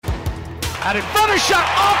Out in front, a shot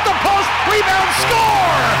off the post, rebound,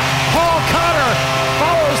 score! Paul Connor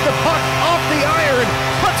follows the puck off the iron,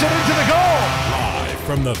 puts it into the goal. Live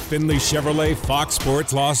from the Findlay Chevrolet Fox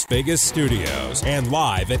Sports Las Vegas studios and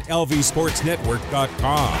live at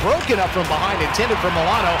lvsportsnetwork.com. Broken up from behind, intended for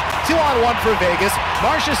Milano. 2-on-1 for Vegas.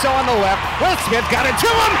 Marchessault on the left. Will Smith got it to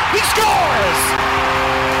him. He scores!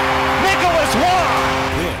 Nicholas Waugh.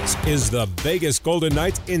 This is the Vegas Golden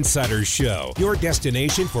Knights Insider Show, your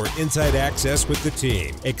destination for inside access with the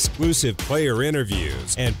team, exclusive player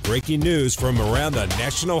interviews, and breaking news from around the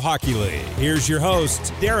National Hockey League. Here's your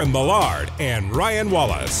hosts, Darren Millard and Ryan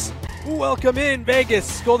Wallace. Welcome in,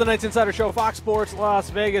 Vegas Golden Knights Insider Show, Fox Sports Las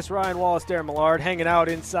Vegas. Ryan Wallace, Darren Millard, hanging out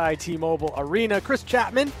inside T-Mobile Arena. Chris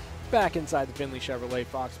Chapman back inside the Findlay Chevrolet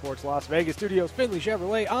Fox Sports Las Vegas studios. Findlay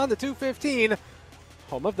Chevrolet on the 215,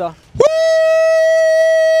 home of the...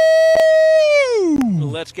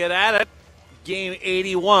 Let's get at it. Game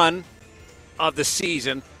 81 of the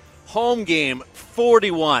season. Home game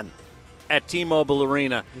 41 at T-Mobile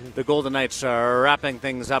Arena. The Golden Knights are wrapping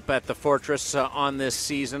things up at the Fortress on this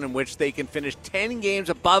season, in which they can finish 10 games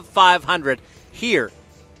above 500 here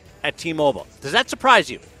at T-Mobile. Does that surprise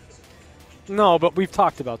you? No, but we've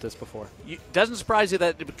talked about this before. Doesn't surprise you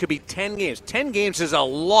that it could be 10 games. 10 games is a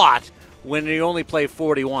lot when you only play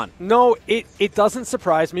 41. No, it doesn't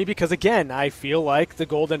surprise me because, again, I feel like the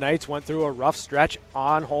Golden Knights went through a rough stretch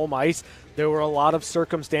on home ice. There were a lot of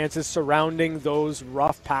circumstances surrounding those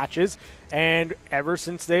rough patches, and ever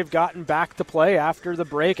since they've gotten back to play after the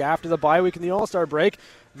break, after the bye week and the All-Star break,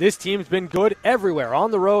 this team's been good everywhere,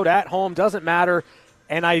 on the road, at home, doesn't matter.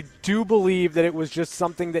 And I do believe that it was just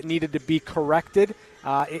something that needed to be corrected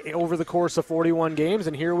over the course of 41 games,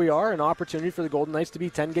 and here we are, an opportunity for the Golden Knights to be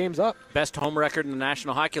 10 games up. Best home record in the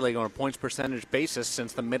National Hockey League on a points percentage basis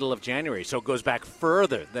since the middle of January, so it goes back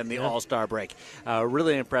further than the All-Star break.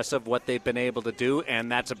 Really impressive what they've been able to do,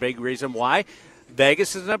 and that's a big reason why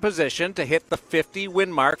Vegas is in a position to hit the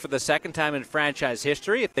 50-win mark for the second time in franchise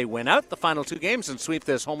history. If they win out the final two games and sweep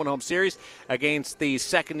this home-and-home series against the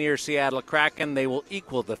second-year Seattle Kraken, they will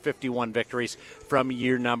equal the 51 victories from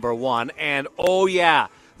year number one. And, oh, yeah,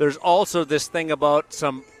 there's also this thing about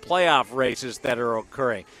some playoff races that are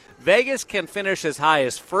occurring. Vegas can finish as high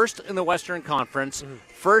as first in the Western Conference,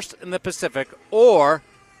 first in the Pacific, or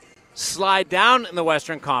slide down in the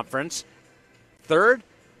Western Conference, third,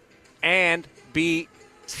 and be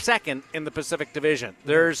second in the Pacific Division.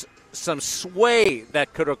 There's some sway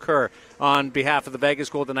that could occur on behalf of the Vegas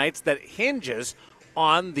Golden Knights that hinges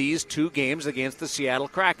on these two games against the Seattle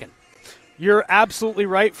Kraken. You're absolutely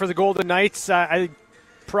right for the Golden Knights.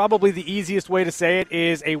 Probably the easiest way to say it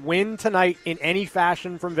is a win tonight in any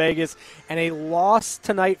fashion from Vegas and a loss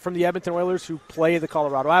tonight from the Edmonton Oilers, who play the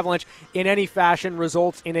Colorado Avalanche, in any fashion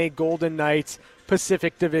results in a Golden Knights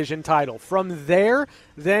Pacific Division title. From there,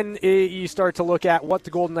 then you start to look at what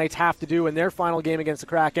the Golden Knights have to do in their final game against the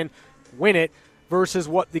Kraken, win it, versus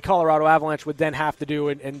what the Colorado Avalanche would then have to do,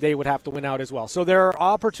 and they would have to win out as well. So there are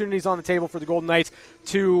opportunities on the table for the Golden Knights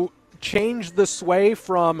to change the sway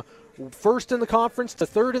from first in the conference to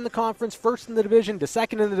third in the conference, first in the division to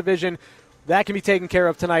second in the division. That can be taken care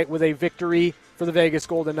of tonight with a victory for the Vegas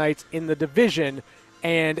Golden Knights in the division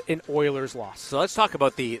and an Oilers loss. So let's talk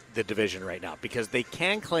about the division right now, because they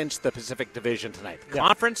can clinch the Pacific Division tonight. The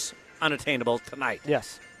conference, unattainable tonight.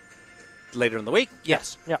 Yes. Later in the week,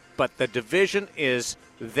 yes. Yeah. But the division is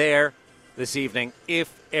there this evening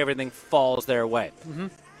if everything falls their way.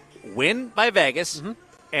 Win by Vegas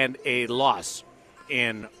and a loss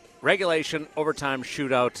in regulation, overtime,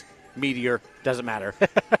 shootout, meteor, doesn't matter.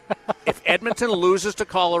 If Edmonton loses to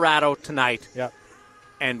Colorado tonight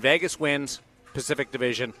and Vegas wins, Pacific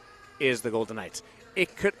Division is the Golden Knights.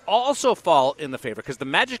 It could also fall in the favor because the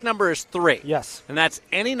magic number is 3. Yes. And that's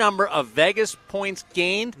any number of Vegas points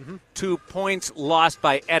gained to points lost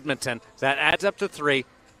by Edmonton. That adds up to 3,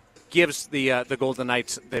 gives the Golden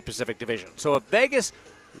Knights the Pacific Division. So if Vegas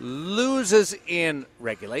loses in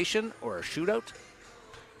regulation or a shootout,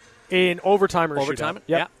 in overtime or overtime, shootout.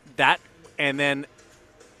 Yep. That, and then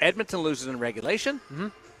Edmonton loses in regulation,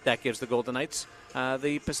 that gives the Golden Knights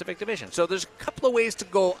the Pacific Division. So there's a couple of ways to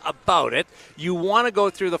go about it. You want to go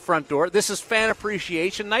through the front door. This is Fan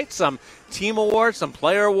Appreciation Night. Some team awards, some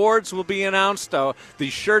player awards will be announced. The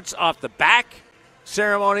shirts off the back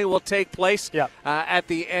ceremony will take place at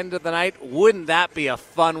the end of the night. Wouldn't that be a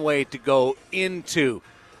fun way to go into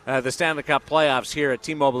the Stanley Cup playoffs here at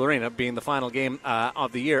T-Mobile Arena, being the final game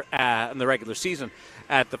of the year in the regular season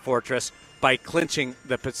at the Fortress, by clinching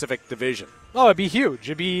the Pacific Division? Oh, it'd be huge.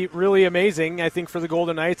 It'd be really amazing, I think, for the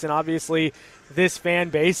Golden Knights and obviously this fan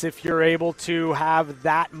base if you're able to have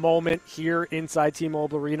that moment here inside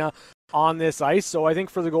T-Mobile Arena on this ice. So I think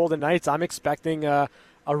for the Golden Knights, I'm expecting a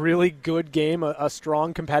really good game, a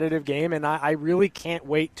strong competitive game, and I really can't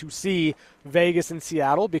wait to see Vegas and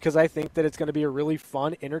Seattle because I think that it's going to be a really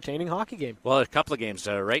fun, entertaining hockey game. Well, a couple of games,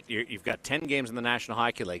 right? You've got 10 games in the National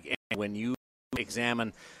Hockey League, and when you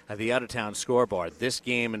examine the out-of-town scoreboard, this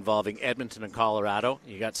game involving Edmonton and Colorado,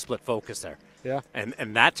 you got split focus there. Yeah.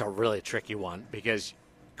 And that's a really tricky one because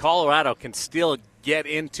Colorado can still get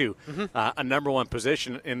into a number one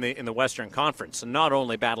position in the Western Conference, and not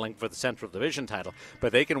only battling for the Central Division title,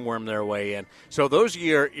 but they can worm their way in. So those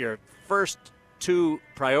are your first two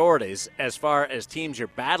priorities as far as teams you're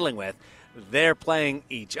battling with. They're playing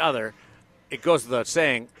each other. It goes without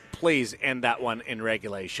saying, please end that one in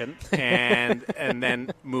regulation and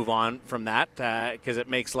then move on from that because it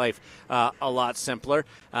makes life a lot simpler.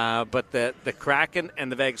 But the Kraken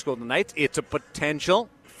and the Vegas Golden Knights, it's a potential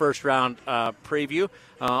first-round preview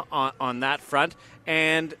on that front.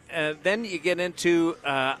 And then you get into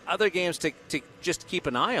other games to just keep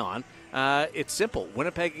an eye on. It's simple.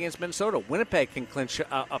 Winnipeg against Minnesota. Winnipeg can clinch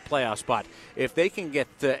a playoff spot if they can get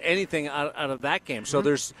anything out of that game. So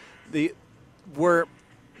there's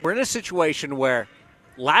we're in a situation where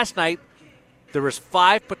last night there was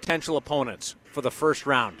 5 potential opponents for the first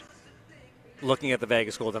round looking at the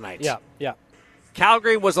Vegas Golden Knights. Yeah.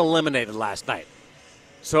 Calgary was eliminated last night.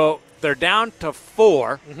 So they're down to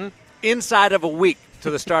 4 inside of a week to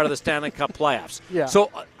the start of the Stanley Cup playoffs. Yeah. So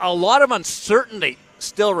a lot of uncertainty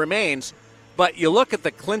still remains, but you look at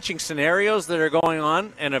the clinching scenarios that are going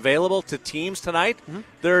on and available to teams tonight,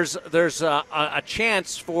 there's a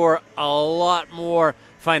chance for a lot more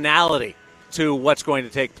finality to what's going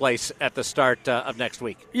to take place at the start of next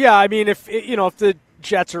week. Yeah, I mean, if the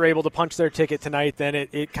Jets are able to punch their ticket tonight, then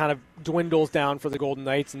it kind of dwindles down for the Golden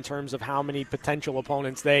Knights in terms of how many potential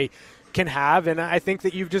opponents they can have. And I think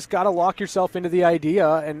that you've just got to lock yourself into the idea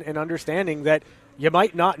and understanding that you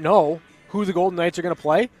might not know who the Golden Knights are going to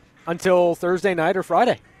play until Thursday night or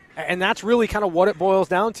Friday. And that's really kind of what it boils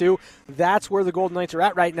down to. That's where the Golden Knights are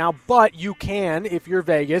at right now. But you can, if you're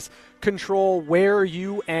Vegas, control where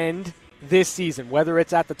you end this season, whether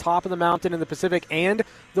it's at the top of the mountain in the Pacific and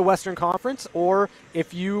the Western Conference, or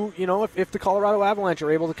if if the Colorado Avalanche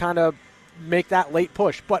are able to kind of make that late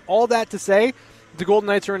push. But all that to say, the Golden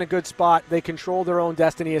Knights are in a good spot. They control their own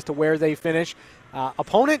destiny as to where they finish.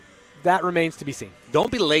 Opponent, that remains to be seen.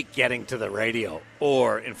 Don't be late getting to the radio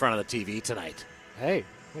or in front of the TV tonight. Hey,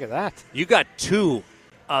 look at that. You got 2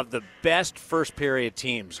 of the best first period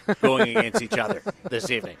teams going against each other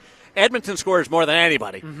this evening. Edmonton scores more than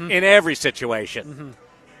anybody in every situation.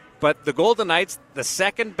 But the Golden Knights, the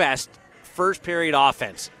second best first period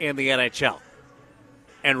offense in the NHL.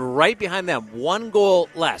 And right behind them, 1 goal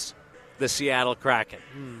less, the Seattle Kraken.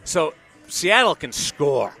 So Seattle can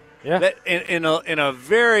score. Yeah. In a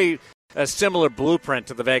very similar blueprint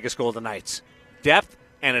to the Vegas Golden Knights. Depth,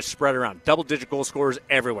 and it's spread around. Double-digit goal scorers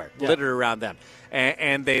everywhere, littered around them.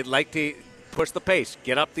 And they like to push the pace,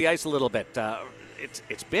 get up the ice a little bit.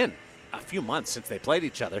 It's been a few months since they played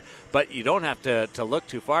each other, but you don't have to look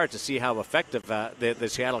too far to see how effective the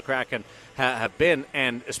Seattle Kraken have been,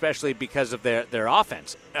 and especially because of their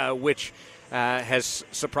offense, which has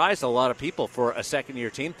surprised a lot of people for a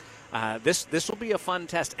second-year team. This will be a fun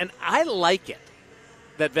test, and I like it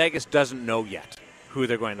that Vegas doesn't know yet who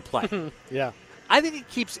they're going to play. Yeah. I think it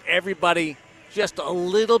keeps everybody just a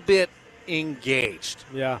little bit engaged.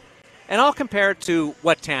 Yeah. And I'll compare it to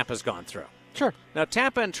what Tampa's gone through. Sure. Now,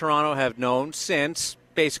 Tampa and Toronto have known since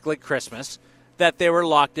basically Christmas that they were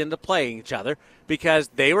locked into playing each other because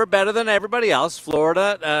they were better than everybody else.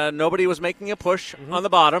 Florida, nobody was making a push on the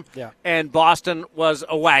bottom, and Boston was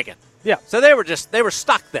a wagon. Yeah. So they were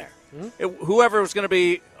stuck there. Whoever was going to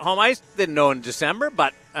be home ice didn't know in December,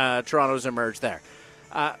 but Toronto's emerged there.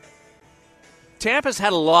 Tampa's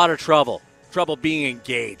had a lot of trouble being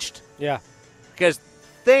engaged. Yeah. Because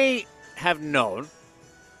they have known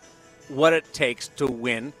what it takes to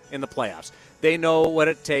win in the playoffs. They know what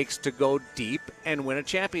it takes to go deep and win a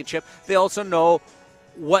championship. They also know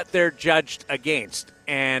what they're judged against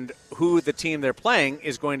and who the team they're playing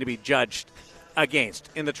is going to be judged against.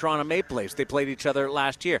 In the Toronto Maple Leafs, they played each other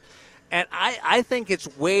last year. And I think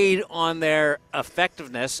it's weighed on their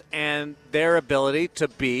effectiveness and their ability to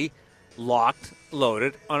be locked,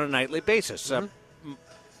 loaded on a nightly basis.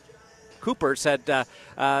 Cooper said that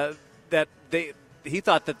he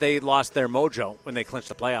thought that they lost their mojo when they clinched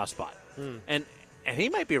the playoff spot, and he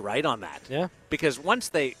might be right on that. Yeah, because once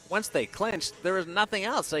they clinched, there was nothing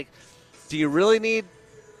else. Like, do you really need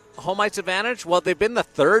home ice advantage? Well, they've been the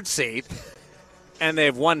third seed, and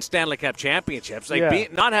they've won Stanley Cup championships.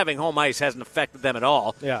 Not having home ice hasn't affected them at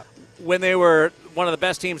all. Yeah. When they were one of the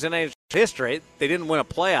best teams in NHL history, they didn't win a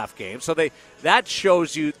playoff game. So that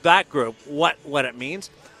shows you, that group, what it means.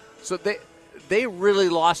 So they really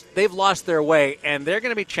they've lost their way, and they're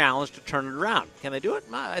going to be challenged to turn it around. Can they do it?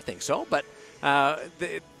 I think so, but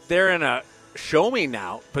they're in a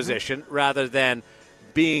show-me-now position rather than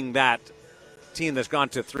being that team that's gone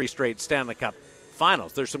to 3 straight Stanley Cup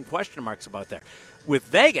finals. There's some question marks about there. With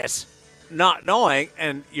Vegas not knowing,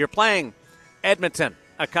 and you're playing Edmonton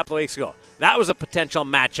a couple of weeks ago. That was a potential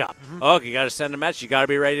matchup. Oh, you got to send a message. You got to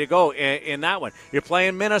be ready to go in that one. You're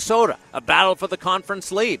playing Minnesota, a battle for the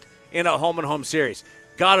conference lead in a home-and-home series.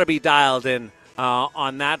 Got to be dialed in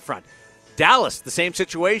on that front. Dallas, the same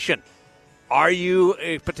situation. Are you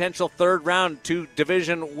a potential third round 2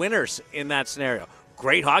 division winners in that scenario?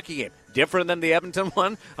 Great hockey game. Different than the Edmonton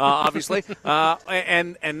one, obviously.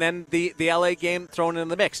 And then the LA game thrown in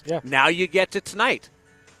the mix. Yeah. Now you get to tonight.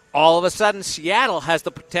 All of a sudden, Seattle has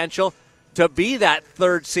the potential to be that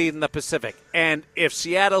 3rd seed in the Pacific. And if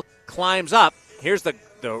Seattle climbs up, here's the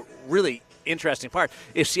really interesting part.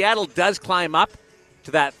 If Seattle does climb up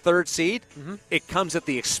to that 3rd seed, it comes at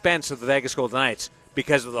the expense of the Vegas Golden Knights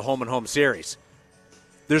because of the home-and-home series.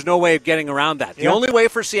 There's no way of getting around that. The only way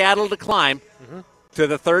for Seattle to climb to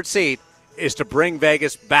the 3rd seed is to bring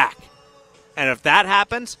Vegas back. And if that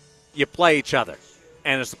happens, you play each other.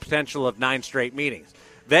 And it's the potential of 9 straight meetings.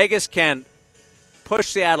 Vegas can push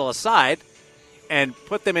Seattle aside and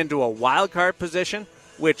put them into a wild card position,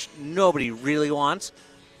 which nobody really wants.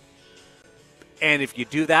 And if you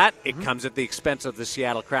do that, it comes at the expense of the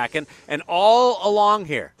Seattle Kraken. And all along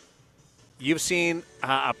here, you've seen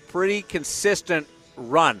a pretty consistent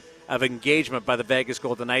run of engagement by the Vegas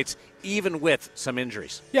Golden Knights, even with some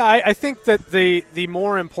injuries. Yeah, I think that the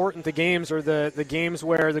more important the games are the games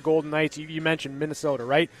where the Golden Knights, you mentioned Minnesota,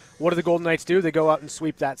 right? What do the Golden Knights do? They go out and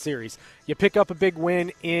sweep that series. You pick up a big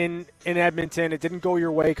win in Edmonton. It didn't go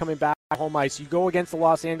your way coming back to home ice. You go against the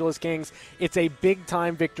Los Angeles Kings. It's a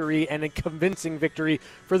big-time victory and a convincing victory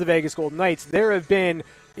for the Vegas Golden Knights. There have been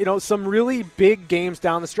some really big games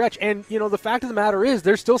down the stretch. And, the fact of the matter is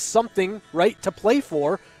there's still something, right, to play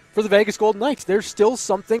for the Vegas Golden Knights. There's still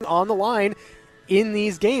something on the line in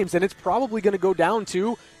these games, and it's probably going to go down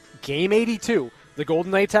to Game 82. The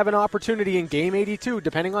Golden Knights have an opportunity in Game 82,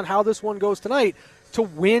 depending on how this one goes tonight, to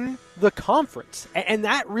win the conference. And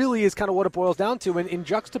that really is kind of what it boils down to. And in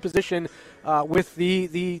juxtaposition with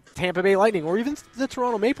the Tampa Bay Lightning, or even the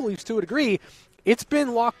Toronto Maple Leafs to a degree, it's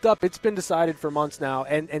been locked up. It's been decided for months now.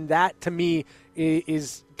 And that, to me,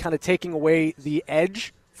 is kind of taking away the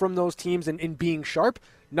edge from those teams and being sharp.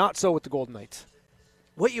 Not so with the Golden Knights.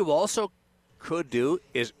 What you also could do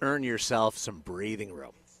is earn yourself some breathing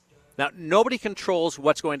room. Now, nobody controls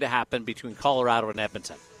what's going to happen between Colorado and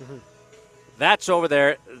Edmonton. That's over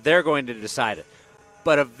there. They're going to decide it.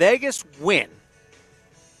 But a Vegas win,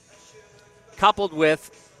 coupled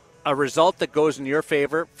with a result that goes in your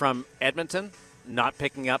favor from Edmonton, not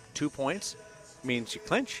picking up 2 points, means you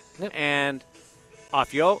clinch. Yep. And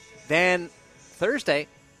off you go. Then Thursday,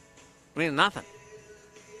 nothing.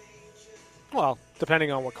 Well,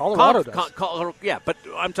 depending on what Colorado does. Yeah, but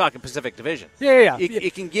I'm talking Pacific Division. Yeah.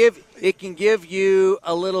 It can give you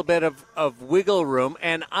a little bit of wiggle room,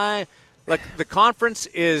 and the conference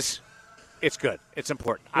it's good. It's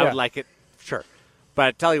important. I would like it, sure. But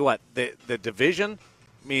I tell you what, the division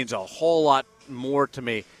means a whole lot more to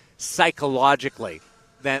me psychologically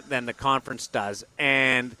than the conference does,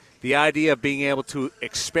 and the idea of being able to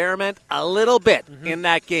experiment a little bit in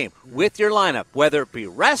that game with your lineup, whether it be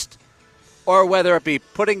rest or whether it be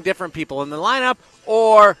putting different people in the lineup,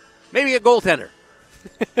 or maybe a goaltender.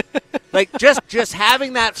 just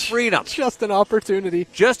having that freedom. Just an opportunity.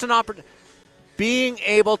 Being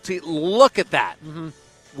able to look at that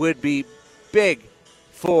would be big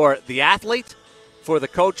for the athlete, for the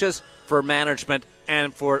coaches, for management,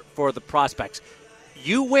 and for the prospects.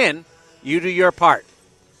 You win, you do your part.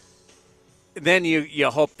 Then you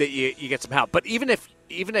hope that you get some help. But even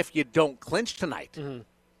if you don't clinch tonight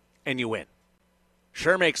and you win,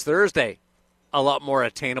 sure makes Thursday a lot more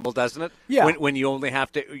attainable, doesn't it? Yeah. When you only have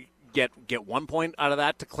to get 1 point out of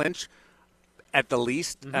that to clinch at the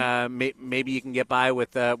least. Maybe you can get by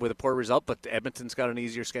with a poor result, but Edmonton's got an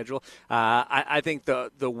easier schedule. I think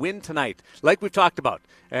the win tonight, like we've talked about,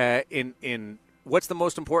 in what's the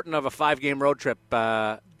most important of a 5-game road trip?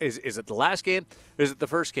 Is it the last game or is it the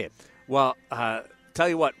first game? Well, tell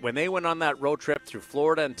you what, when they went on that road trip through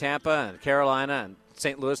Florida and Tampa and Carolina and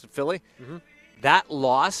St. Louis and Philly, that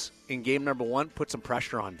loss in game number 1 put some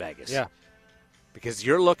pressure on Vegas. Yeah. because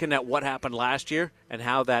you're looking at what happened last year and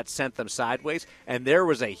how that sent them sideways, and there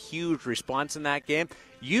was a huge response in that game.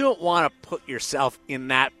 You don't want to put yourself in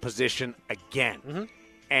that position again.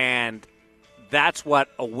 And that's what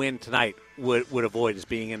a win tonight would avoid, is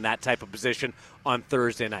being in that type of position on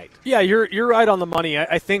Thursday night. Yeah, you're right on the money.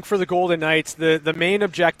 I think for the Golden Knights, the main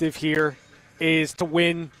objective here is to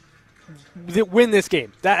win this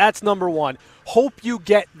game. That's number one. Hope you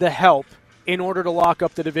get the help in order to lock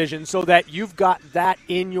up the division so that you've got that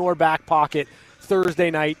in your back pocket Thursday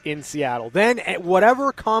night in Seattle. Then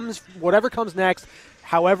whatever comes next,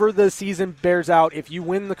 however the season bears out, if you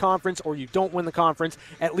win the conference or you don't win the conference,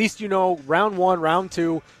 at least you know round one, round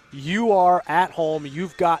two, you are at home.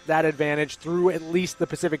 You've got that advantage through at least the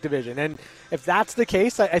Pacific Division. And if that's the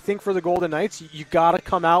case, I think for the Golden Knights, you got to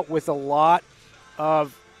come out with a lot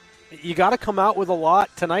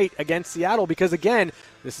tonight against Seattle, because, again,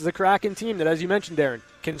 this is a Kraken team that, as you mentioned, Darren,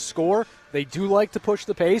 can score. They do like to push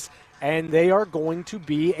the pace, and they are going to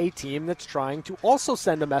be a team that's trying to also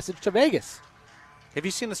send a message to Vegas. Have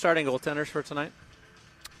you seen the starting goaltenders for tonight?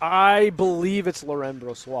 I believe it's Laurent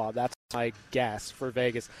Brossoit. That's my guess for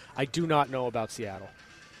Vegas. I do not know about Seattle.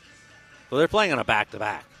 Well, they're playing on a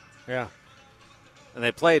back-to-back. Yeah. And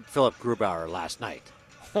they played Philip Grubauer last night.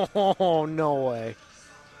 Oh, no way.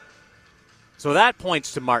 So that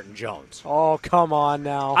points to Martin Jones. Oh, come on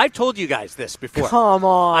now. I've told you guys this before. Come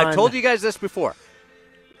on. I've told you guys this before,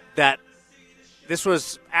 that this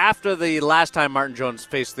was after the last time Martin Jones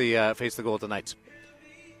faced the Golden Knights,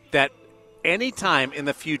 that any time in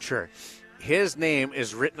the future his name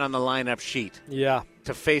is written on the lineup sheet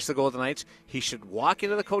to face the Golden Knights, he should walk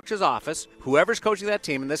into the coach's office, whoever's coaching that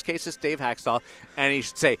team, in this case it's Dave Haxtell, and he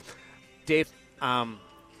should say, Dave,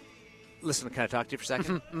 listen, can I talk to you for a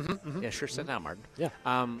second? Yeah, sure. Sit down, Martin. Yeah.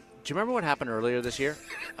 Do you remember what happened earlier this year?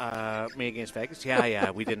 Me against Vegas?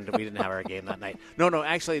 Yeah. We didn't have our game that night. No.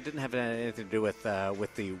 Actually, it didn't have anything to do with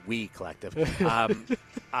the We Collective.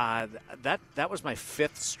 That was my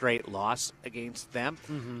 5th straight loss against them,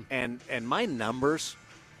 and my numbers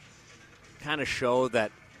kind of show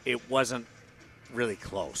that it wasn't really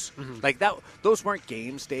close. Like that, those weren't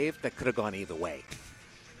games, Dave, that could have gone either way.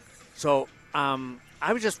 So.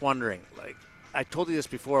 I was just wondering, like I told you this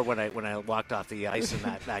before when I walked off the ice in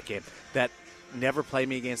that game, that never play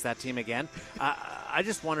me against that team again. I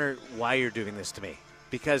just wonder why you're doing this to me,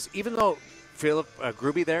 because even though Philip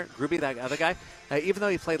Gruby, that other guy, even though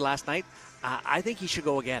he played last night, I think he should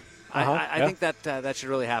go again. I think that should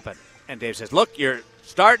really happen. And Dave says, look, you're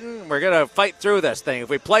starting. We're going to fight through this thing. If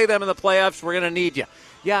we play them in the playoffs, we're going to need you.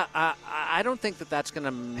 Yeah, I don't think that's going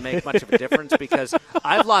to make much of a difference, because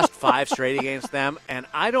I've lost 5 straight against them, and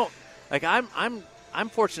I don't like. I'm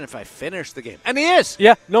fortunate if I finish the game, and he is.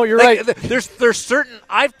 Yeah, no, you're right. There's certain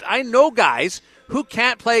I know guys who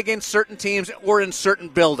can't play against certain teams or in certain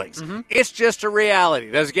buildings. It's just a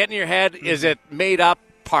reality. Does it get in your head? Is it made up?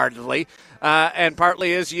 Partly. And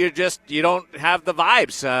partly is you don't have the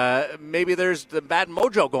vibes. Maybe there's the bad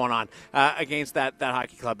mojo going on against that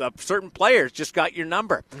hockey club. Certain players just got your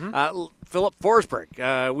number. Philip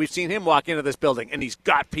Forsberg, we've seen him walk into this building, and he's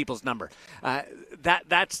got people's number.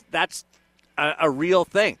 That's a real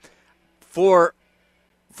thing. For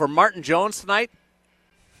Martin Jones tonight,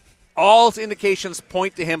 all indications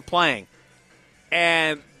point to him playing,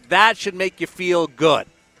 and that should make you feel good.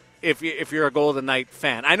 If you're a Golden Knight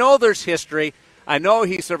fan. I know there's history. I know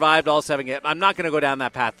he survived all 7 games. I'm not going to go down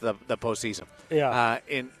that path to the postseason. Yeah.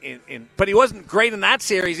 But he wasn't great in that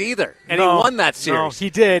series either, and he won that series. No,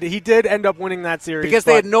 he did. He did end up winning that series because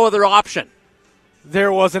they had no other option.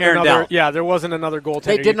 There wasn't Aaron another. Dell. Yeah, there wasn't another goaltender.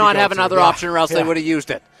 They did not have another option, or else they would have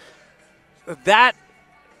used it. That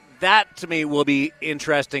to me will be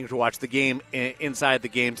interesting to watch the game inside the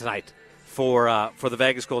game tonight for the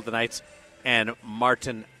Vegas Golden Knights and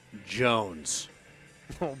Martin Jones.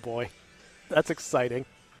 Oh, boy. That's exciting.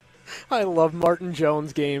 I love Martin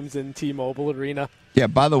Jones games in T-Mobile Arena. Yeah,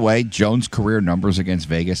 by the way, Jones' career numbers against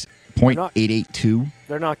Vegas, .882.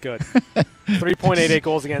 They're not good. 3.88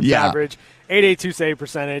 goals against average, 882 save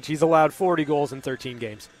percentage. He's allowed 40 goals in 13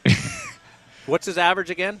 games. What's his average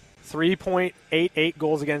again? 3.88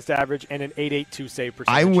 goals against average and an 882 save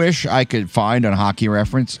percentage. I wish I could find on Hockey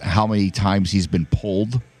Reference how many times he's been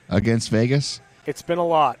pulled against Vegas. It's been a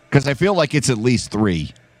lot. Because I feel like it's at least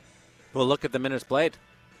 3. Well, look at the minutes played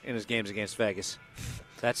in his games against Vegas.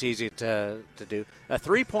 That's easy to do.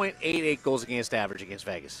 3.88 goals against average against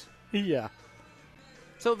Vegas. Yeah.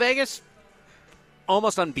 So Vegas,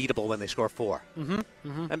 almost unbeatable when they score 4.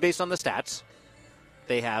 And based on the stats,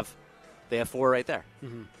 they have 4 right there.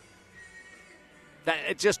 That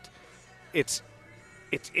it's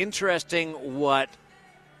interesting what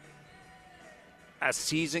a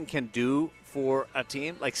season can do for a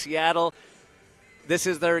team like Seattle, this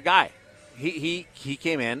is their guy. He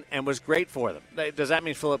came in and was great for them. Does that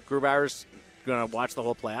mean Philip Grubauer's going to watch the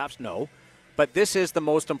whole playoffs? No. But this is the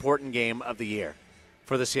most important game of the year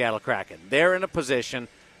for the Seattle Kraken. They're in a position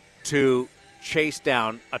to chase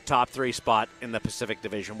down a top 3 spot in the Pacific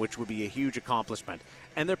Division, which would be a huge accomplishment.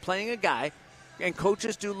 And they're playing a guy, and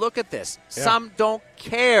coaches do look at this. Yeah. Some don't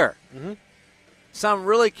care. Mm-hmm. Some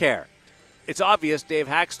really care. It's obvious Dave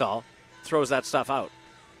Haxtell throws that stuff out.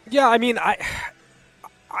 Yeah, I mean,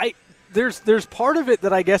 there's part of it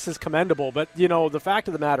that I guess is commendable, but, the fact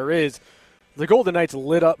of the matter is the Golden Knights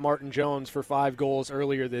lit up Martin Jones for 5 goals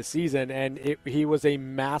earlier this season, and he was a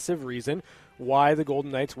massive reason why the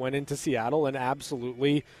Golden Knights went into Seattle and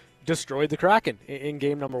absolutely destroyed the Kraken in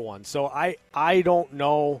game number 1. So I don't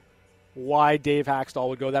know why Dave Haxtell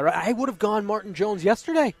would go that route. I would have gone Martin Jones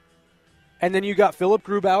yesterday. And then you got Philip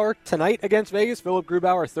Grubauer tonight against Vegas, Philip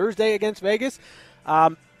Grubauer Thursday against Vegas.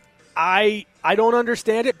 I don't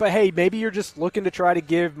understand it, but hey, maybe you're just looking to try to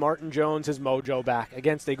give Martin Jones his mojo back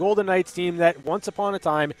against a Golden Knights team that once upon a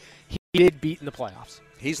time he did beat in the playoffs.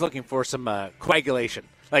 He's looking for some coagulation.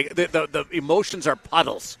 Like the emotions are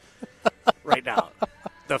puddles right now.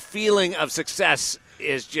 The feeling of success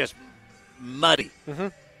is just muddy. Mm-hmm.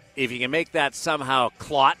 If you can make that somehow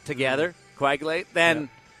clot together, coagulate, then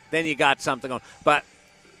you got something on. But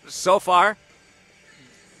so far,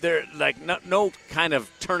 there no kind of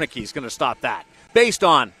tourniquet is going to stop that based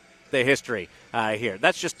on the history here.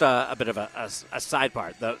 That's just a bit of a side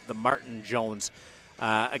part. The Martin Jones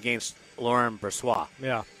against Laurent Brossoit.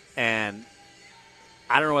 Yeah, and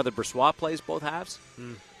I don't know whether Brossoit plays both halves,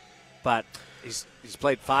 but he's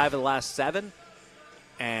played 5 of the last 7,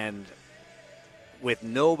 and with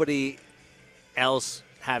nobody else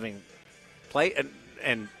having played,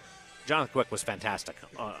 and Jonathan Quick was fantastic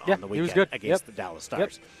on the weekend against the Dallas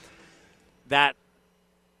Stars. Yep.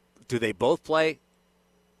 Do they both play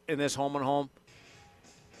in this home and home?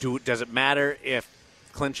 Does it matter if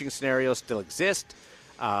clinching scenarios still exist?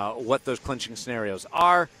 What those clinching scenarios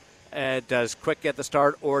are? Does Quick get the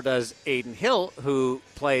start, or does Aiden Hill, who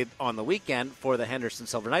played on the weekend for the Henderson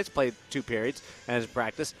Silver Knights, played 2 periods as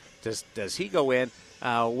practice? Does he go in?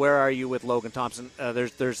 Where are you with Logan Thompson?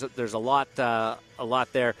 There's a lot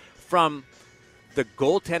there from the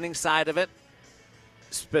goaltending side of it,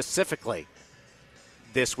 specifically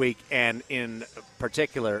this week, and in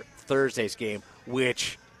particular Thursday's game,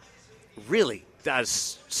 which really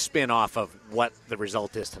does spin off of what the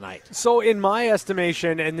result is tonight. So in my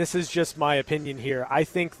estimation, and this is just my opinion here, I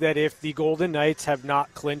think that if the Golden Knights have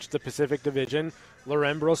not clinched the Pacific Division,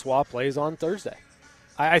 Laurent Brossoit plays on Thursday.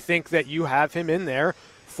 I think that you have him in there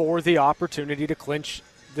for the opportunity to clinch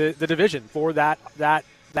the division, for that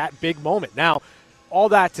big moment. Now, all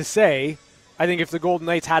that to say, I think if the Golden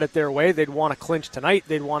Knights had it their way, they'd want to clinch tonight.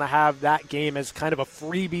 They'd want to have that game as kind of a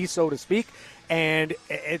freebie, so to speak. And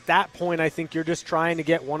at that point, I think you're just trying to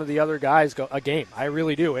get one of the other guys a game. I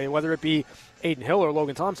really do. And whether it be Aiden Hill or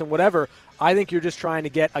Logan Thompson, whatever, I think you're just trying to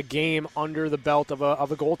get a game under the belt of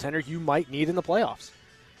a goaltender you might need in the playoffs.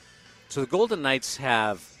 So the Golden Knights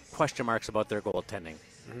have question marks about their goaltending.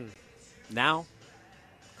 Mm-hmm. Now,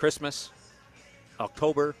 Christmas,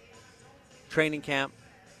 October, training camp,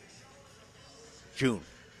 June.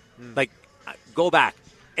 Go back.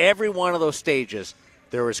 Every one of those stages,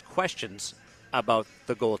 there was questions about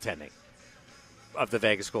the goaltending of the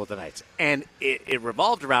Vegas Golden Knights. And it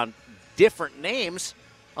revolved around different names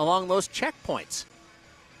along those checkpoints.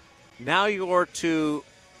 Now you're to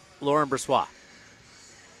Laurent Brossoit.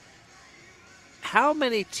 How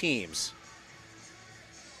many teams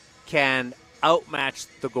can outmatch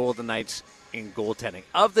the Golden Knights in goaltending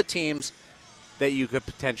of the teams that you could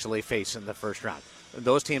potentially face in the first round?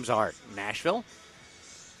 Those teams are Nashville.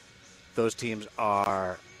 Those teams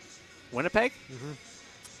are Winnipeg,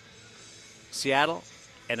 Seattle,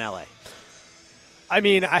 and LA. I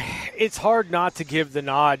mean, it's hard not to give the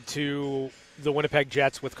nod to the Winnipeg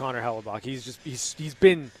Jets with Connor Hellebuyck. He's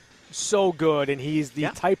been so good, and he's the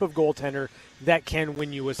type of goaltender that can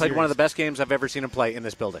win you a series. Played one of the best games I've ever seen him play in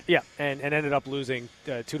this building. Yeah, and ended up losing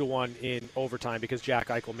 2-1 in overtime because Jack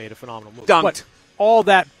Eichel made a phenomenal move. Dunked. But all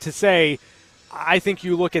that to say, I think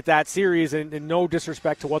you look at that series, and no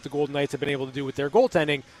disrespect to what the Golden Knights have been able to do with their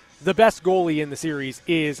goaltending, the best goalie in the series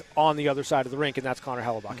is on the other side of the rink, and that's Connor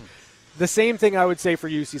Hellebuyck. The same thing I would say for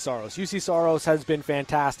UC Saros. UC Saros has been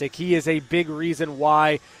fantastic. He is a big reason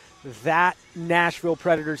why that Nashville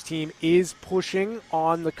Predators team is pushing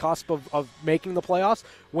on the cusp of making the playoffs,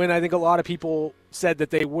 when I think a lot of people said that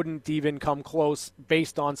they wouldn't even come close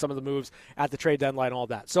based on some of the moves at the trade deadline and all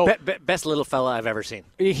that. So best little fella I've ever seen.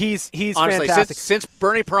 He's honestly fantastic. Since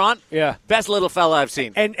Bernie Perrant, yeah, best little fella I've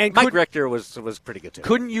seen. And Mike Richter was pretty good too.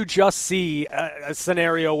 Couldn't you just see a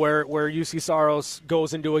scenario where UC Saros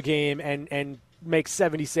goes into a game and makes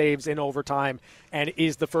 70 saves in overtime and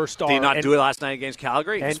is the first star? Did he not do it last night against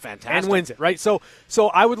Calgary? It's fantastic. And wins it, right? So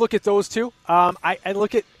I would look at those two. I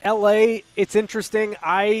look at LA. It's interesting.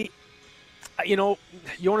 Jonas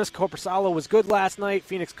Korpisalo was good last night.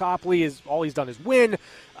 Phoenix Copley is all he's done is win.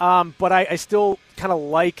 But I still kind of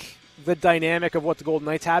like the dynamic of what the Golden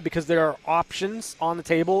Knights have because there are options on the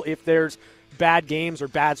table if there's bad games or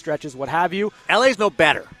bad stretches, what have you. LA's no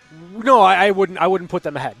better. No, I wouldn't put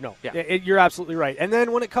them ahead. No, yeah. You're absolutely right. And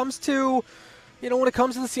then when it comes to,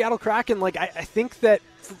 the Seattle Kraken, I think that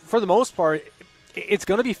for the most part, it's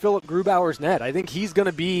going to be Philip Grubauer's net. I think he's going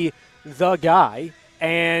to be the guy.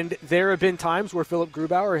 And there have been times where Philip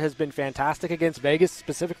Grubauer has been fantastic against Vegas,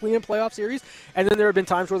 specifically in playoff series. And then there have been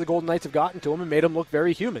times where the Golden Knights have gotten to him and made him look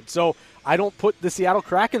very human. So I don't put the Seattle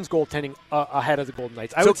Kraken's goaltending ahead of the Golden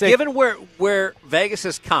Knights. I would say, given where Vegas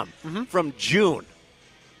has come from June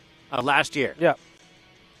of last year, yeah,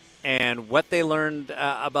 and what they learned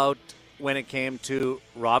about when it came to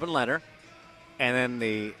Robin Lehner, and then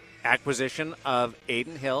the acquisition of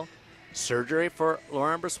Adin Hill, surgery for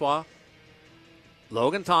Laurent Brossoit,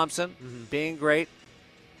 Logan Thompson being great,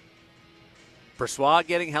 Brossoit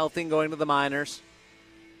getting healthy and going to the minors,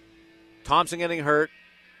 Thompson getting hurt,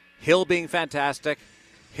 Hill being fantastic,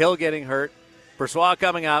 Hill getting hurt, Brossoit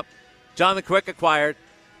coming up, Jonathan Quick acquired,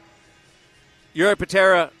 Juri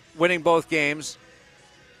Patera winning both games,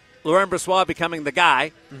 Laurent Brossoit becoming the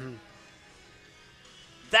guy.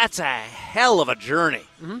 That's a hell of a journey.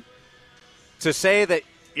 To say that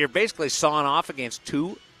you're basically sawing off against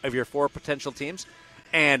two of your four potential teams,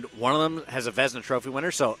 and one of them has a Vezina Trophy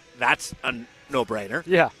winner, so that's a no-brainer.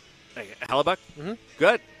 Yeah. Hellebuyck,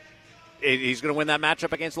 good. He's going to win that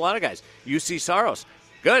matchup against a lot of guys. UC Saros,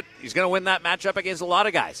 good. He's going to win that matchup against a lot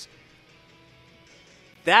of guys.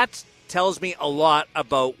 That tells me a lot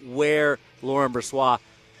about where Laurent Brossoit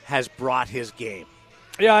has brought his game.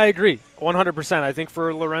 Yeah, I agree, 100%. I think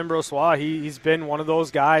for Laurent Brossoit, he's been one of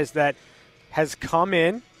those guys that has come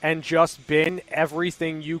in and just been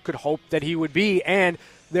everything you could hope that he would be, and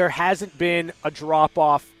there hasn't been a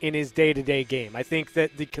drop-off in his day-to-day game. I think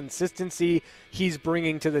that the consistency he's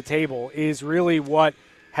bringing to the table is really what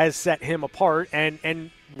has set him apart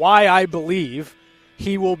and why I believe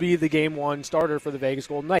he will be the Game 1 starter for the Vegas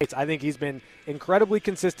Golden Knights. I think he's been incredibly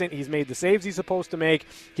consistent. He's made the saves he's supposed to make.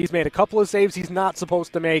 He's made a couple of saves he's not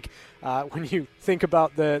supposed to make. When you think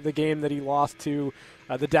about the game that he lost to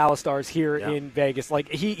the Dallas Stars here in Vegas,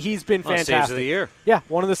 he's been fantastic. Saves of the year. Yeah,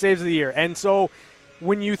 one of the saves of the year. And so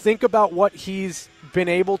when you think about what he's been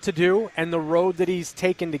able to do and the road that he's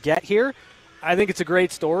taken to get here, I think it's a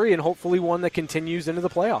great story and hopefully one that continues into the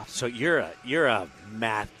playoffs. So you're a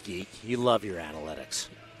math geek. You love your analytics.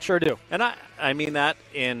 Sure do. And I mean that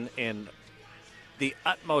in the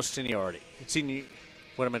utmost seniority.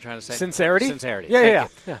 What am I trying to say? Sincerity? Sincerity. Yeah.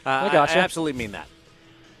 I gotcha. I absolutely mean that.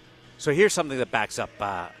 So here's something that backs up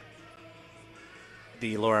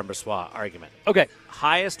the Laurent Brossoit argument. Okay.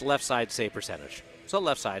 Highest left side save percentage. So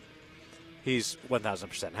left side, he's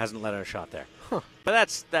 1,000%. Hasn't let in a shot there. Huh. But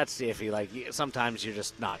that's iffy. Sometimes you're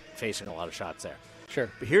just not facing a lot of shots there. Sure.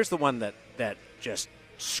 But here's the one that just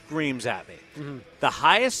screams at me. The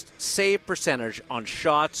highest save percentage on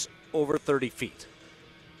shots over 30 feet.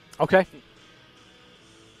 Okay.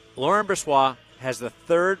 Laurent Brossoit has the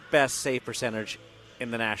third best save percentage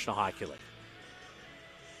in the National Hockey League.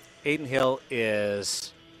 Adin Hill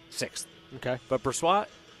is sixth. Okay. But Brossoit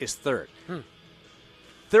is third.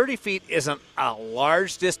 30 feet isn't a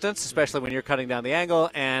large distance, especially when you're cutting down the angle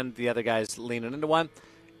and the other guy's leaning into one.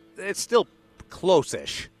 It's still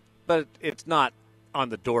close-ish, but it's not on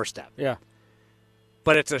the doorstep. Yeah.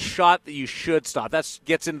 But it's a shot that you should stop. That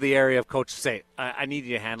gets into the area of coaches say, I need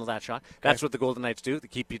you to handle that shot. Okay. That's what the Golden Knights do. They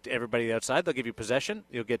keep everybody outside. They'll give you possession.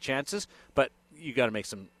 You'll get chances, but you got to make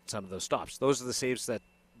some of those stops. Those are the saves that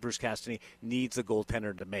Bruce Cassidy needs the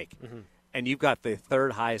goaltender to make. And you've got the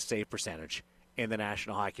third highest save percentage in the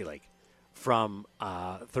National Hockey League from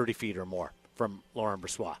 30 feet or more from Laurent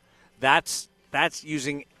Brossoit. That's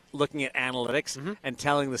looking at analytics and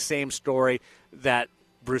telling the same story that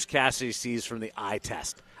Bruce Cassidy sees from the eye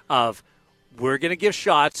test of we're going to give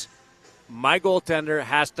shots. My goaltender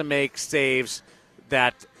has to make saves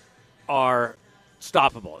that are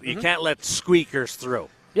stoppable. You can't let squeakers through.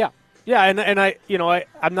 Yeah, and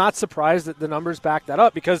I'm not surprised that the numbers back that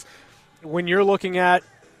up because when you're looking at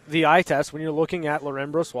the eye test, when you're looking at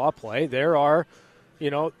Laurent Brossoit play, there are,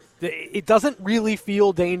 it doesn't really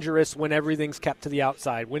feel dangerous when everything's kept to the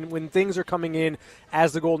outside, when things are coming in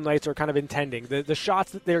as the Golden Knights are kind of intending, the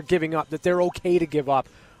shots that they're giving up, that they're okay to give up.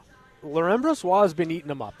 Laurent Brossoit has been eating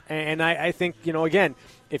them up. And I think, again,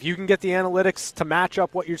 if you can get the analytics to match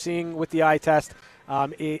up what you're seeing with the eye test,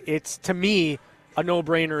 it's, to me, a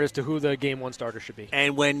no-brainer as to who the Game 1 starter should be.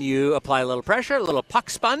 And when you apply a little pressure, a little puck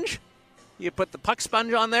sponge, you put the puck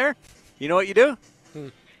sponge on there, you know what you do?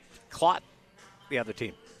 Clot the other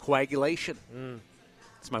team. Coagulation.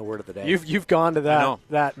 That's my word of the day. You've gone to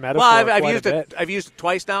that metaphor. Well, I've used it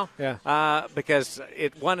twice now. Yeah. Because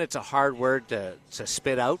it's a hard word to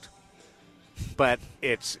spit out, but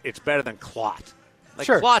it's better than clot. Like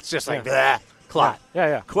sure. Clot's just like bleh, clot.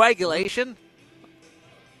 Yeah. Coagulation.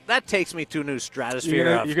 That takes me to a new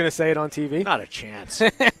stratosphere. You're gonna say it on TV? Not a chance.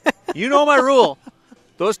 You know my rule.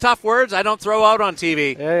 Those tough words I don't throw out on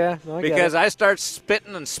TV. Yeah. No, because I start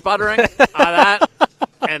spitting and sputtering on that,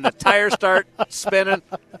 and the tires start spinning.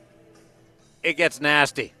 It gets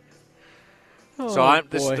nasty.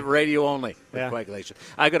 This is the radio only with coagulation.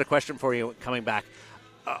 I got a question for you coming back.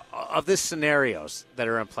 Of the scenarios that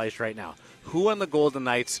are in place right now, who on the Golden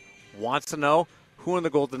Knights wants to know? Who on the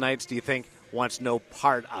Golden Knights do you think wants no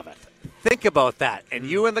part of it? Think about that. And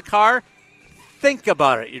you in the car, think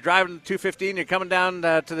about it. You're driving 215, you're coming down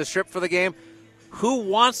to the strip for the game. Who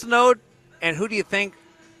wants to know, and who do you think,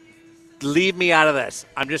 leave me out of this?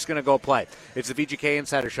 I'm just going to go play. It's the VGK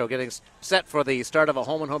Insider Show getting set for the start of a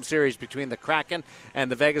home-and-home series between the Kraken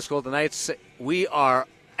and the Vegas Golden Knights. We are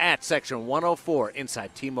at Section 104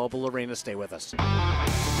 inside T-Mobile Arena. Stay with us.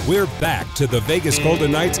 We're back to the Vegas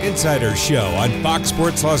Golden Knights Insider Show on Fox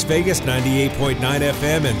Sports Las Vegas, 98.9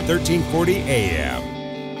 FM and 1340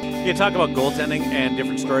 AM. You talk about goaltending and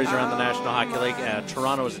different stories around the National Hockey League.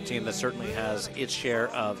 Toronto is a team that certainly has its share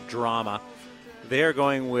of drama. They are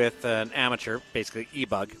going with an amateur, basically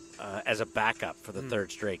E-Bug, as a backup for the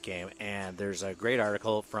third straight game. And there's a great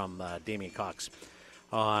article from Damien Cox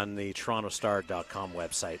on the TorontoStar.com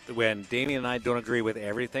website. When Damien and I don't agree with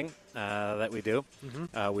everything that we do,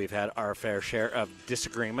 we've had our fair share of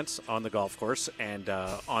disagreements on the golf course and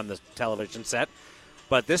on the television set.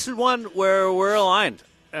 But this is one where we're aligned,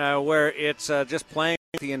 where it's just playing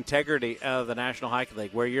with the integrity of the National Hockey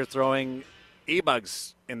League, where you're throwing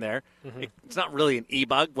E-Bugs in there. It's not really an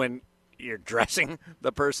E-Bug when you're dressing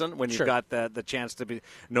the person, when you've got the chance to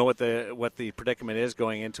know what the predicament is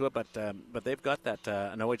going into it. But they've got that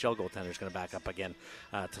an OHL goaltender is going to back up again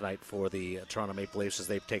tonight for the Toronto Maple Leafs as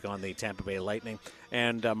they take on the Tampa Bay Lightning.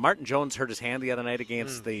 And Martin Jones hurt his hand the other night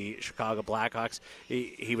against the Chicago Blackhawks.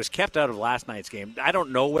 He was kept out of last night's game. I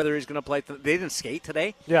don't know whether he's going to play. They didn't skate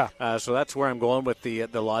today. Yeah. So that's where I'm going with the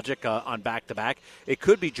logic on back-to-back. It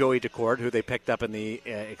could be Joey Decord, who they picked up in the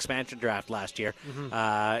expansion draft last year.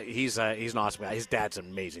 He's an awesome guy. His dad's an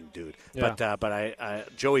amazing dude. Yeah.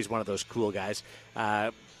 But Joey's one of those cool guys.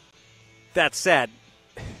 That said,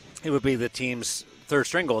 it would be the team's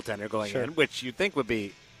third-string goaltender going in, which you'd think would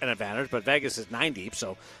be an advantage, but Vegas is 9 deep,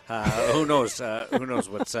 so who knows? Who knows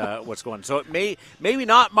what's going on? So it maybe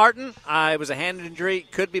not Martin. It was a hand injury,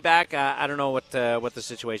 could be back. I don't know what the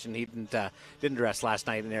situation. He didn't dress last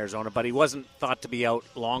night in Arizona, but he wasn't thought to be out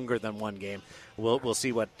longer than one game. We'll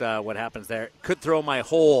see what happens there. Could throw my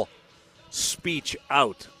whole speech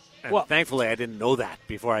out. And thankfully, I didn't know that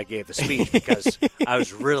before I gave the speech because I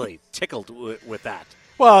was really tickled with that.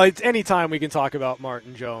 Well, it's anytime we can talk about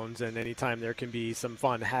Martin Jones and anytime there can be some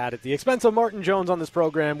fun had at the expense of Martin Jones on this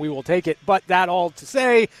program, we will take it. But that all to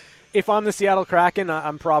say, if I'm the Seattle Kraken,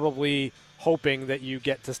 I'm probably hoping that you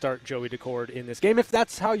get to start Joey Decord in this game, if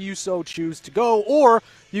that's how you so choose to go, or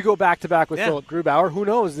you go back-to-back with Philip Grubauer. Who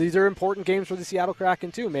knows? These are important games for the Seattle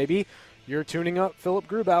Kraken, too. Maybe you're tuning up Philip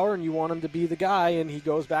Grubauer and you want him to be the guy, and he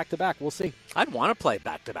goes back-to-back. We'll see. I'd want to play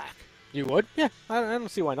back-to-back. You would? Yeah, I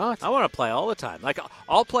don't see why not. I want to play all the time. Like,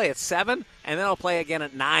 I'll play at 7, and then I'll play again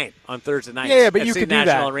at 9 on Thursday nights. Yeah, but you could do that.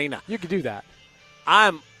 National Arena. You could do that.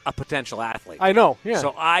 I'm a potential athlete. I know, yeah.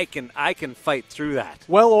 So I can fight through that.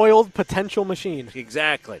 Well-oiled potential machine.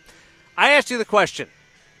 Exactly. I asked you the question.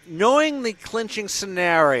 Knowing the clinching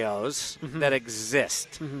scenarios that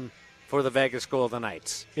exist for the Vegas Golden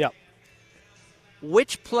Knights,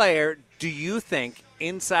 which player do you think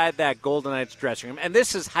inside that Golden Knights dressing room, and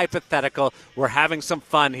this is hypothetical, we're having some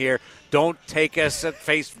fun here, don't take us at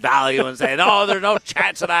face value and say, no, there's no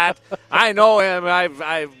chance of that. I know him.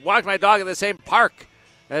 I've walked my dog in the same park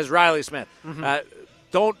as Riley Smith.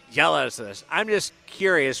 Don't yell at us for this. I'm just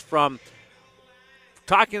curious, from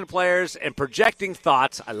talking to players and projecting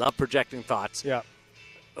thoughts, I love projecting thoughts, yeah.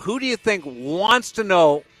 Who do you think wants to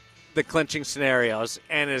know the clinching scenarios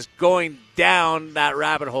and is going down that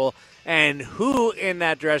rabbit hole. And who in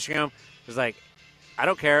that dressing room is like, I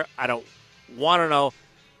don't care. I don't want to know.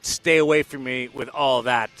 Stay away from me with all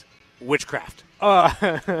that witchcraft.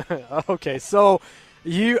 Okay, so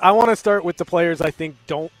I want to start with the players I think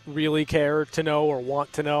don't really care to know or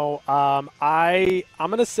want to know. I'm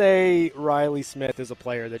going to say Riley Smith is a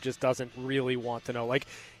player that just doesn't really want to know. Like,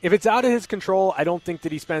 if it's out of his control, I don't think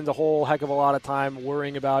that he spends a whole heck of a lot of time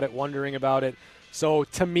worrying about it, wondering about it. So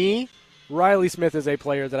to me, Riley Smith is a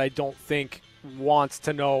player that I don't think wants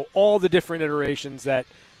to know all the different iterations that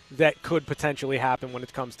could potentially happen when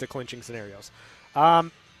it comes to clinching scenarios.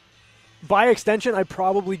 By extension, I'd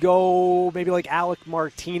probably go maybe like Alec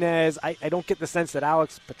Martinez. I don't get the sense that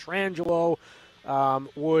Alex Pietrangelo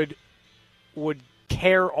would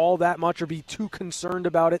care all that much or be too concerned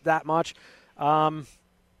about it that much.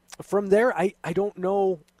 From there, I don't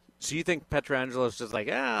know. So you think Pietrangelo's just like,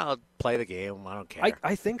 I'll play the game. I don't care.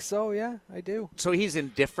 I think so, yeah, I do. So he's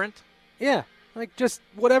indifferent? Yeah, like just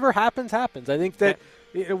whatever happens, happens. I think that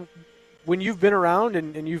when you've been around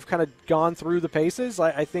and you've kind of gone through the paces,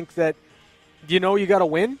 I think that you got to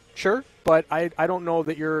win, sure, but I don't know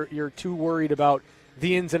that you're too worried about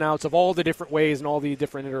the ins and outs of all the different ways and all the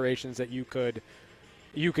different iterations that you could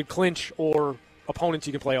clinch or opponents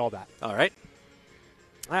you can play all that. All right.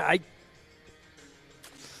 Let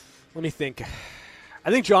me think. I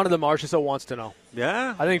think Jonathan Marchessault wants to know.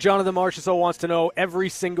 Yeah? I think Jonathan Marchessault wants to know every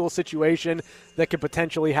single situation that could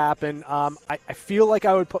potentially happen. I feel like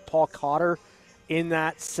I would put Paul Cotter in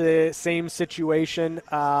that same situation.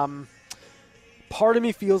 Part of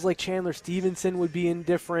me feels like Chandler Stevenson would be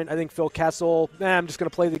indifferent. I think Phil Kessel, I'm just going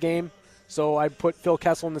to play the game. So I'd put Phil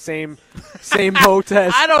Kessel in the same boat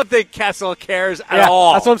as... I don't think Kessel cares at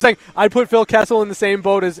all. That's what I'm saying. I'd put Phil Kessel in the same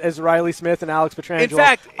boat as Riley Smith and Alex Pietrangelo. In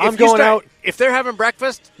fact, if they're having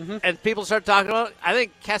breakfast and people start talking about it, I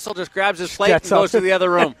think Kessel just grabs his plate and goes to the other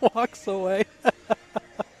room. Walks away.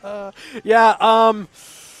 What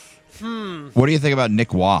do you think about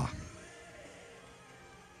Nick Waugh?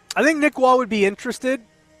 I think Nick Waugh would be interested.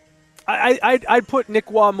 I'd put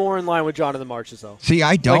Nick Waugh more in line with Jonathan Marchessault. See,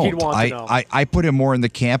 I don't. Like he'd want to know. I put him more in the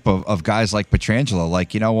camp of guys like Pietrangelo.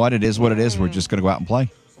 Like, you know what? It is what it is. We're just going to go out and play.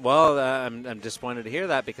 Well, I'm disappointed to hear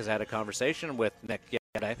that because I had a conversation with Nick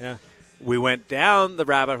yesterday. Yeah. We went down the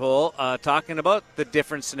rabbit hole talking about the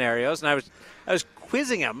different scenarios, and I was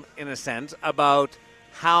quizzing him, in a sense, about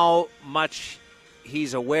how much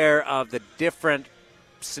he's aware of the different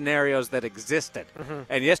scenarios that existed.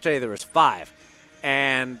 And yesterday there was 5.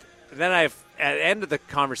 And then at the end of the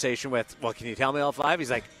conversation with, well, can you tell me all 5?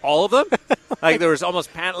 He's like, all of them? Like there was almost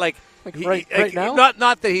right now?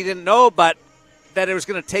 Not that he didn't know, but that it was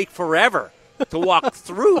going to take forever to walk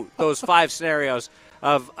through those 5 scenarios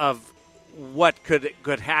of what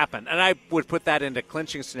could happen. And I would put that into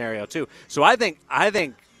clinching scenario too. So I think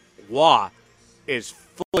Waugh is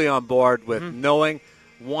fully on board with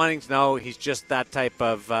wanting to know. He's just that type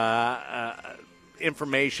of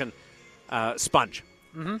information sponge.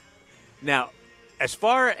 Now, as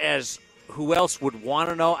far as who else would want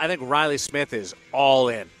to know, I think Riley Smith is all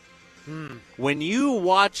in. When you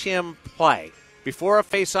watch him play, before a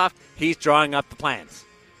face-off, he's drawing up the plans.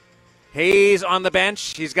 He's on the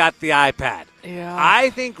bench. He's got the iPad. Yeah.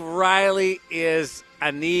 I think Riley is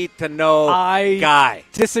a need-to-know guy. I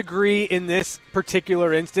disagree in this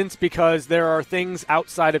particular instance because there are things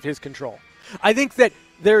outside of his control. I think that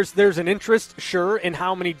there's an interest, sure, in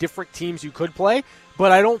how many different teams you could play,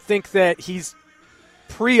 but I don't think that he's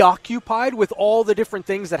preoccupied with all the different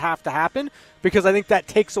things that have to happen because I think that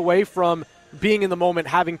takes away from being in the moment,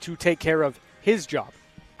 having to take care of his job.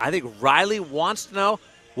 I think Riley wants to know.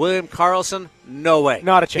 William Karlsson, no way.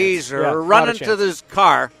 Not a chance. He's running to this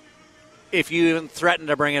car if you even threaten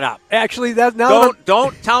to bring it up. Actually, don't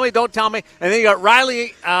tell me. And then you got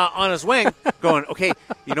Riley on his wing going, okay,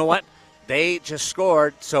 you know what? They just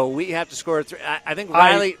scored, so we have to score 3. I think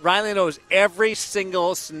Riley knows every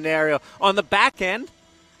single scenario. On the back end,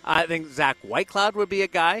 I think Zach Whitecloud would be a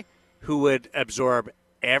guy who would absorb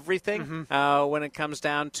everything when it comes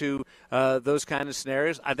down to those kind of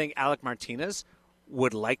scenarios. I think Alec Martinez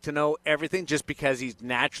would like to know everything just because he's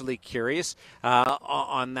naturally curious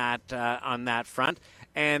on that front.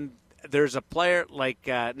 And there's a player like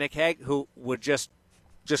Nick Hague who would just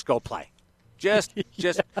go play. Just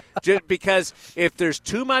because if there's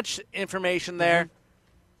too much information there,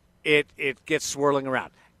 it gets swirling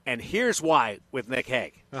around. And here's why with Nick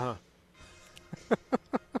Hague.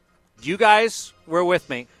 You guys were with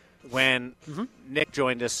me when Nick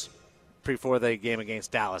joined us before the game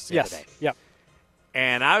against Dallas the other day. Yep.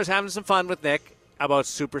 And I was having some fun with Nick about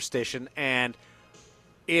superstition, and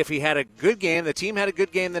if he had a good game, the team had a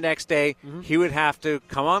good game the next day, he would have to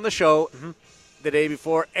come on the show the day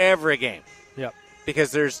before every game. Yep.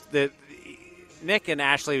 Because Nick and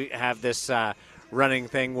Ashley have this running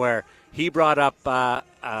thing where he brought up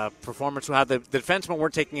a performance how the defensemen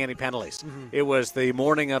weren't taking any penalties. It was the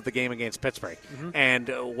morning of the game against Pittsburgh. And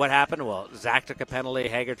what happened? Well, Zach took a penalty.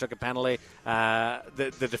 Hager took a penalty.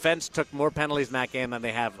 The defense took more penalties in that game than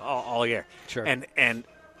they have all year. Sure. And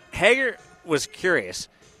Hager was serious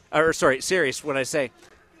when I say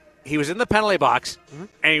he was in the penalty box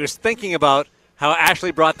and he was thinking about how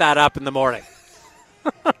Ashley brought that up in the morning.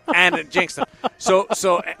 And it jinxed him.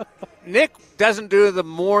 So Nick doesn't do the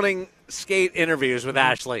morning skate interviews with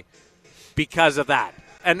Ashley because of that.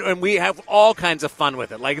 And we have all kinds of fun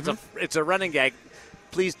with it. Like it's a running gag.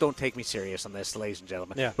 Please don't take me serious on this, ladies and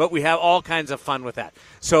gentlemen. Yeah. But we have all kinds of fun with that.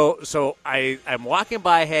 So I'm walking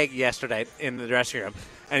by Haig yesterday in the dressing room,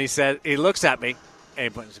 and he looks at me,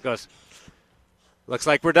 and he goes, "Looks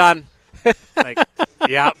like we're done." Like,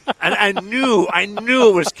 yeah. And I knew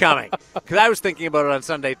it was coming because I was thinking about it on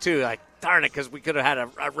Sunday too. Like, darn it, because we could have had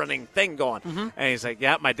a running thing going. And he's like,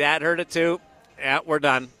 "Yeah, my dad heard it too. Yeah, we're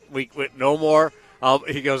done. We no more."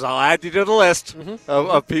 He goes, "I'll add you to the list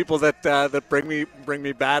of people that bring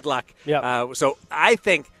me bad luck." Yeah. So I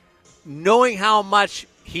think knowing how much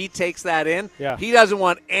he takes that in, he doesn't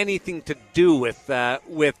want anything to do with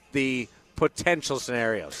the potential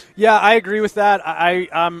scenarios. Yeah, I agree with that.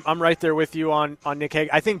 I'm right there with you on Nick Hague.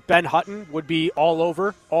 I think Ben Hutton would be all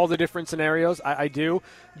over all the different scenarios. I do.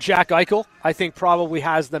 Jack Eichel, I think, probably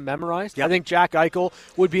has them memorized. Yep. I think Jack Eichel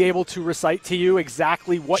would be able to recite to you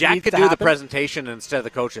exactly what Jack needs could to do happen. the presentation instead of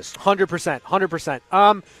the coaches.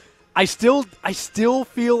 100%. I still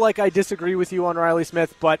feel like I disagree with you on Riley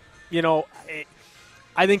Smith, but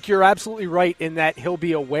I think you're absolutely right in that he'll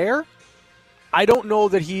be aware. I don't know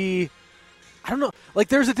that I don't know. Like,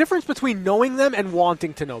 there's a difference between knowing them and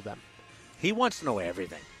wanting to know them. He wants to know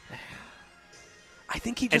everything. I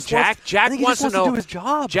think he just Jack wants to know, do his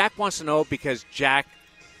job. Jack wants to know because Jack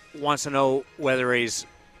wants to know whether he's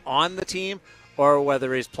on the team or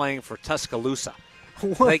whether he's playing for Tuscaloosa.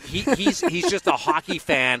 Like he's just a hockey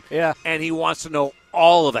fan, and he wants to know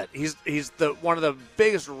all of it. He's one of the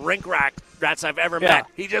biggest rink rats I've ever met.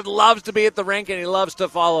 He just loves to be at the rink and he loves to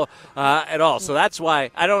follow it all. So that's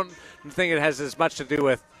why I don't think it has as much to do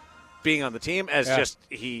with being on the team as just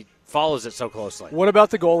he follows it so closely. What about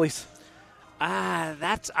the goalies?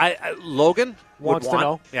 Logan wants to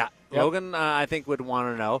know. Yeah, yep. Logan I think would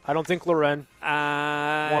want to know. I don't think Loren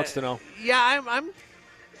wants to know. Yeah,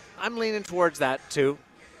 I'm leaning towards that too.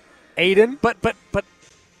 Aiden, but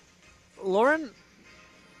Lauren,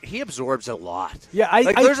 he absorbs a lot.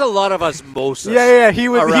 Yeah, there's a lot of osmosis. Yeah, he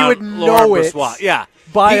would know it. Yeah,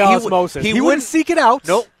 by osmosis. He wouldn't seek it out.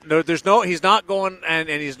 No, there's no. He's not going and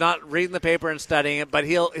he's not reading the paper and studying it, but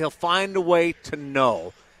he'll find a way to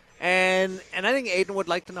know. And I think Aiden would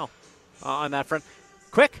like to know on that front.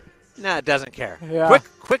 Quick, doesn't care. Yeah.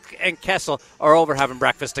 Quick and Kessel are over having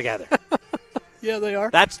breakfast together. Yeah, they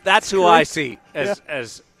are. That's who I see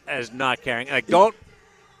as not caring. Like don't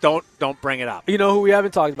bring it up. You know who we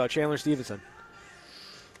haven't talked about? Chandler Stevenson.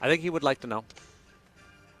 I think he would like to know.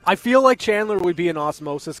 I feel like Chandler would be an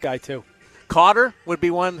osmosis guy too. Cotter would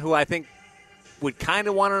be one who I think would kind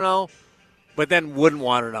of want to know, but then wouldn't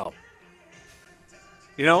want to know.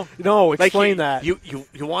 You know? No, explain that. You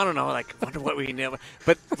want to know, like, wonder what we know,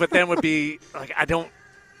 but then would be like, I don't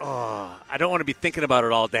want to be thinking about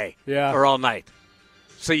it all day, or all night.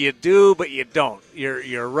 So you do, but you don't.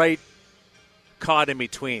 You're right, caught in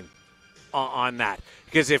between on that,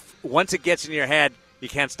 because if once it gets in your head, you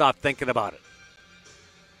can't stop thinking about it.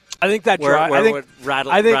 I think that where it would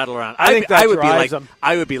rattle around. I think that I would drives be him.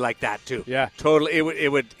 I would be like that too. Yeah, totally.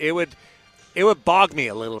 It would bog me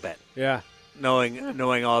a little bit. Yeah.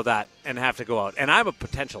 Knowing all that and have to go out. And I'm a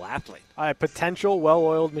potential athlete. A potential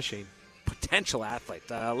well-oiled machine. Potential athlete.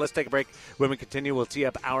 Let's take a break. When we continue, we'll tee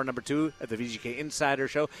up hour number 2 at the VGK Insider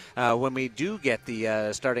Show. When we do get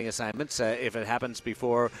the starting assignments, if it happens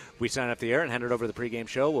before we sign up the air and hand it over to the pregame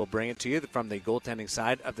show, we'll bring it to you from the goaltending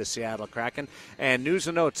side of the Seattle Kraken. And news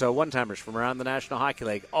and notes, one-timers from around the National Hockey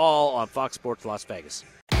League, all on Fox Sports Las Vegas.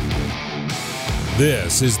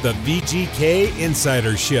 This is the VGK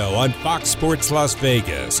Insider Show on Fox Sports Las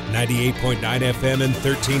Vegas, 98.9 FM and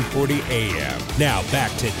 1340 AM. Now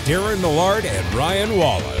back to Darren Millard and Ryan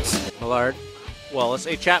Wallace. Millard, Wallace.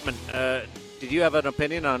 Hey, Chapman, did you have an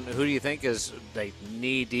opinion on who do you think is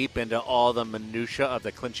knee-deep into all the minutia of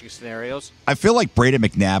the clinching scenarios? I feel like Braden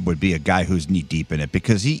McNabb would be a guy who's knee-deep in it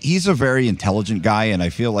because he's a very intelligent guy, and I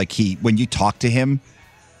feel like when you talk to him,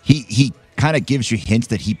 he kind of gives you hints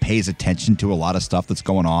that he pays attention to a lot of stuff that's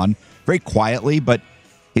going on very quietly, but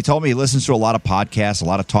he told me he listens to a lot of podcasts, a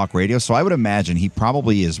lot of talk radio, so I would imagine he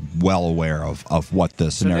probably is well aware of what the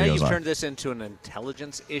So now scenarios you've are. turned this into an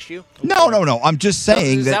intelligence issue? No. I'm just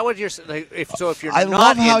saying Is that what you're saying? If you're I not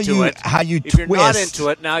love how into you it, how you if you're not twist. into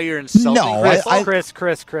it, now you're insulting No, Chris.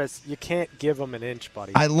 Chris, you can't give him an inch,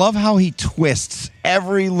 buddy. I love how he twists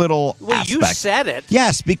every little Well, aspect. you said it.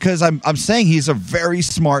 Yes, because I'm saying he's a very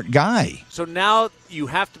smart guy. So now you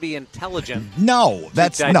have to be intelligent. No,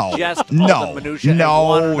 that's digest all no, the minutia and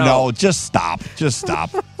wanna know. no. Just stop.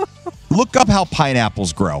 Look up how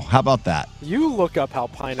pineapples grow. How about that? You look up how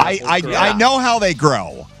pineapples grow. I know how they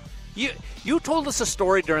grow. You told us a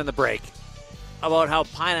story during the break about how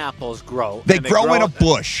pineapples grow. They and grow in a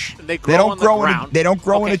bush. They don't grow on the ground. They don't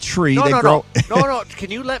grow in Okay. a tree. No, they no, grow. no.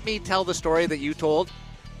 Can you let me tell the story that you told?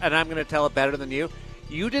 And I'm going to tell it better than you.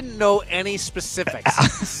 You didn't know any specifics.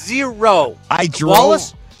 Zero. I drove.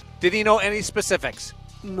 Wallace, did he know any specifics?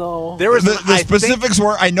 No. There was The specifics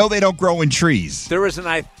were I know they don't grow in trees. There was an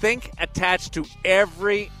I think attached to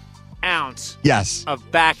every ounce Yes.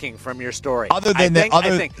 of backing from your story. Other than I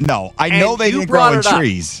think. no, I And know they you didn't grow brought in it up.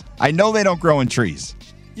 trees. I know they don't grow in trees.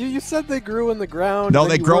 You said they grew in the ground. No, then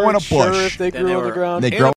they you grow in weren't a bush. Sure if they Then grew they in the were- ground.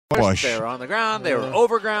 They In grow a in a bush. They were on the ground. They were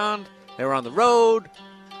overground. They were on the road.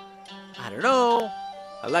 I don't know.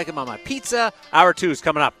 I like them on my pizza. Hour 2 is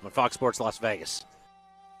coming up on Fox Sports Las Vegas.